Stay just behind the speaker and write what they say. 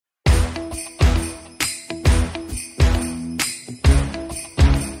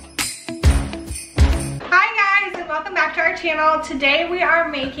channel. Today we are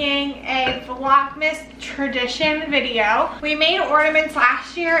making a Vlogmas tradition video. We made ornaments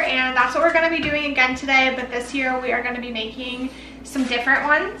last year and that's what we're going to be doing again today, but this year we are going to be making some different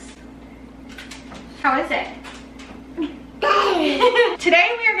ones. How is it?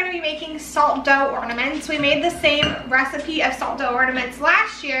 Today we are going to be making salt dough ornaments. We made the same recipe of salt dough ornaments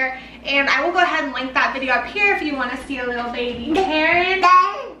last year, and I will go ahead and link that video up here if you want to see a little baby Taryn.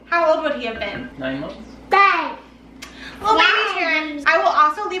 How old would he have been? 9 months. Little baby Taryn. I will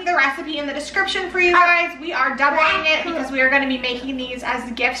also leave the recipe in the description for you guys. We are doubling it because we are going to be making these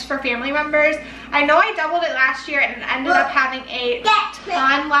as gifts for family members. I know I doubled it last year and ended up having a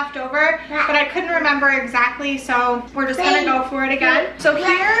ton left over, but I couldn't remember exactly, so we're just going to go for it again. So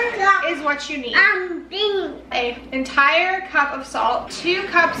here is what you need. An entire cup of salt, 2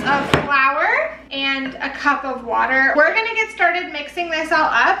 cups of flour, and a cup of water. We're going to get started mixing this all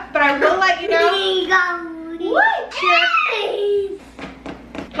up, but I will let you know.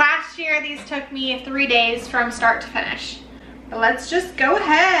 Last year these took me 3 days from start to finish. But let's just go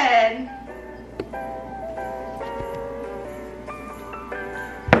ahead.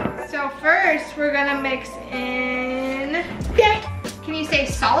 So first we're gonna mix in, can you say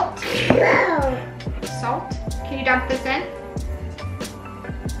salt? Salt? Can you dump this in?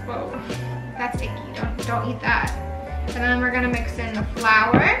 Whoa, that's icky, don't eat that. And then we're gonna mix in the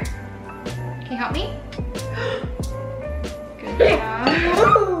flour. Can you help me? Good job.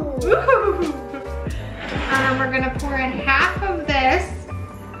 We're gonna pour in half of this.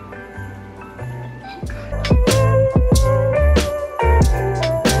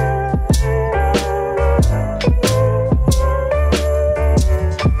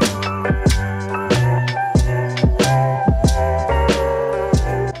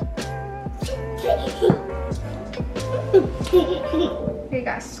 Here you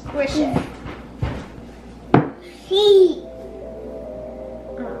go, squish it.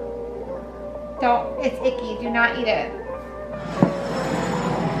 Don't, it's icky, do not eat it.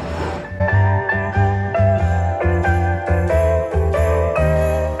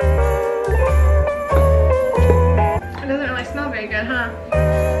 It doesn't really smell very good, huh?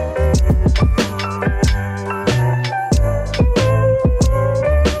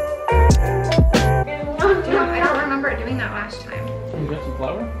 I don't remember doing that last time. You got some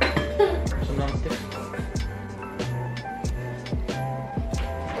flour? Some non-stick?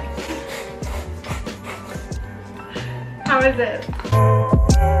 How is it?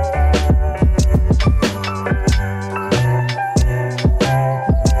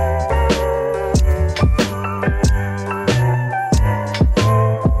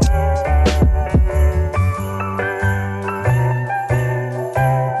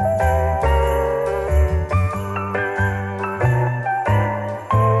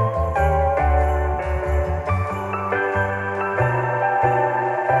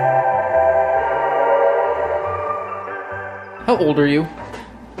 How old are you?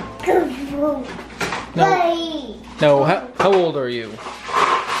 No, how old are you?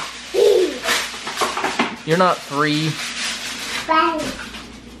 You're not 3.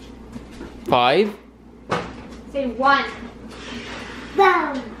 5? Say 1.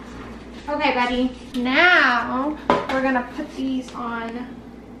 Okay, buddy. Now we're gonna put these on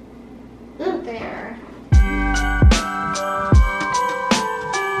there.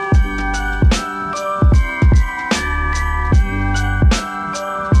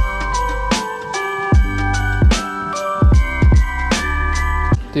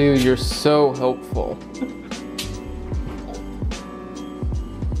 Dude, you're so helpful.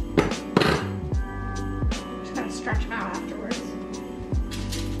 Just gotta stretch them out afterwards.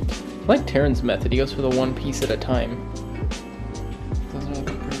 I like Taryn's method. He goes for the 1 piece at a time. Those are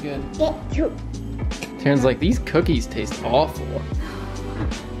looking pretty good. Taryn's like, these cookies taste awful.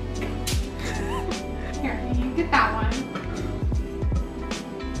 Here, you get that one.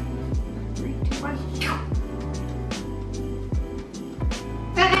 3, 2, 1.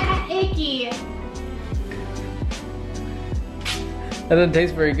 Icky. That doesn't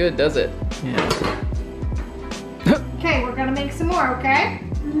taste very good, does it? Yeah. Okay, we're gonna make some more, okay?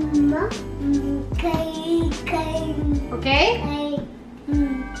 Okay?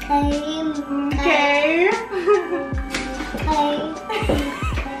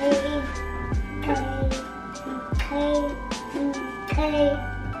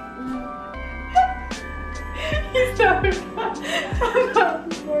 He's talking about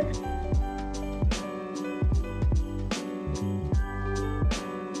before.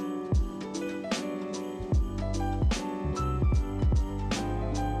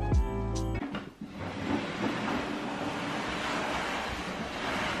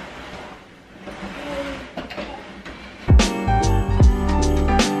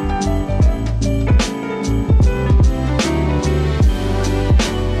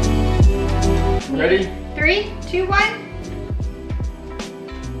 Ready? 3, 2, 1.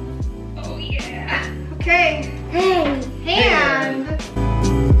 Oh yeah. Okay. Hand.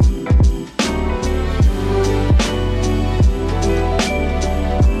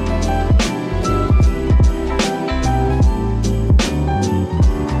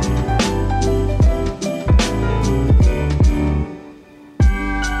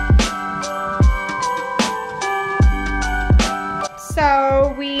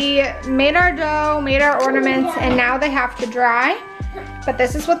 So we made our dough, made our ornaments, and now they have to dry. But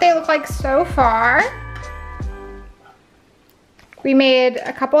this is what they look like so far. We made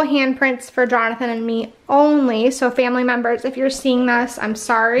a couple of handprints for Jonathan and me only. So family members, if you're seeing this, I'm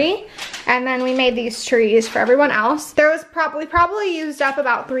sorry. And then we made these trees for everyone else. There was probably used up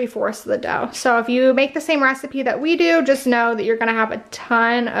about 3/4 of the dough. So if you make the same recipe that we do, just know that you're gonna have a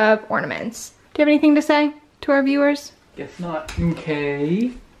ton of ornaments. Do you have anything to say to our viewers? Guess not.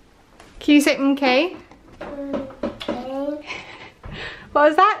 Okay. Can you say okay? Okay. What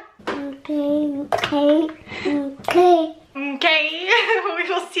was that? Okay. Okay, we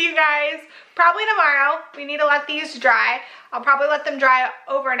will see you guys probably tomorrow. We need to let these dry. I'll probably let them dry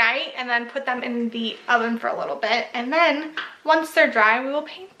overnight and then put them in the oven for a little bit. And then once they're dry, we will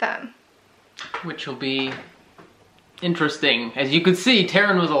paint them. Which will be interesting. As you could see,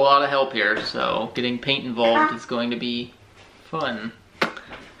 Taryn was a lot of help here, so getting paint involved is going to be fun.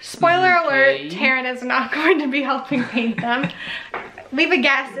 Spoiler alert, Taryn is not going to be helping paint them. Leave a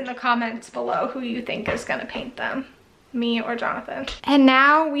guess in the comments below who you think is gonna paint them, me or Jonathan. And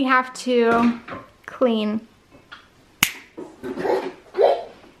now we have to clean.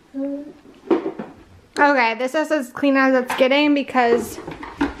 Okay, this is as clean as it's getting because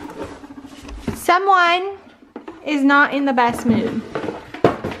someone is not in the best mood.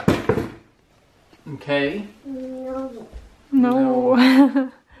 Okay. No.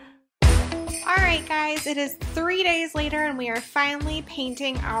 Alright guys, it is 3 days later and we are finally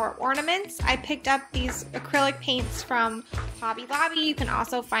painting our ornaments. I picked up these acrylic paints from Hobby Lobby. You can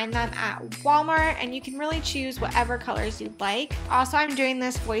also find them at Walmart and you can really choose whatever colors you'd like. Also, I'm doing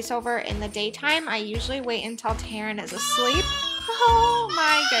this voiceover in the daytime. I usually wait until Taryn is asleep. Oh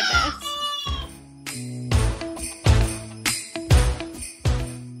my goodness.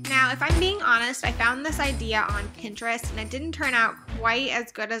 Now, if I'm being honest, I found this idea on Pinterest and it didn't turn out quite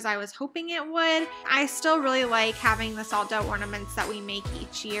as good as I was hoping it would. I still really like having the salt dough ornaments that we make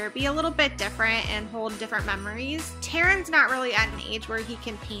each year be a little bit different and hold different memories. Taryn's not really at an age where he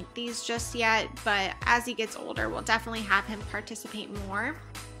can paint these just yet, but as he gets older, we'll definitely have him participate more.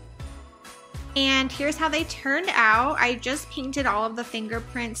 And here's how they turned out. I just painted all of the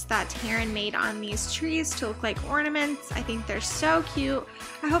fingerprints that Taryn made on these trees to look like ornaments. I think they're so cute.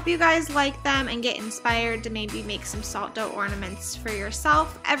 I hope you guys like them and get inspired to maybe make some salt dough ornaments for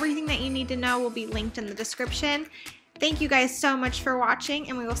yourself. Everything that you need to know will be linked in the description. Thank you guys so much for watching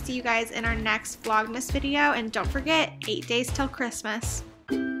and we will see you guys in our next Vlogmas video. And don't forget, 8 days till Christmas.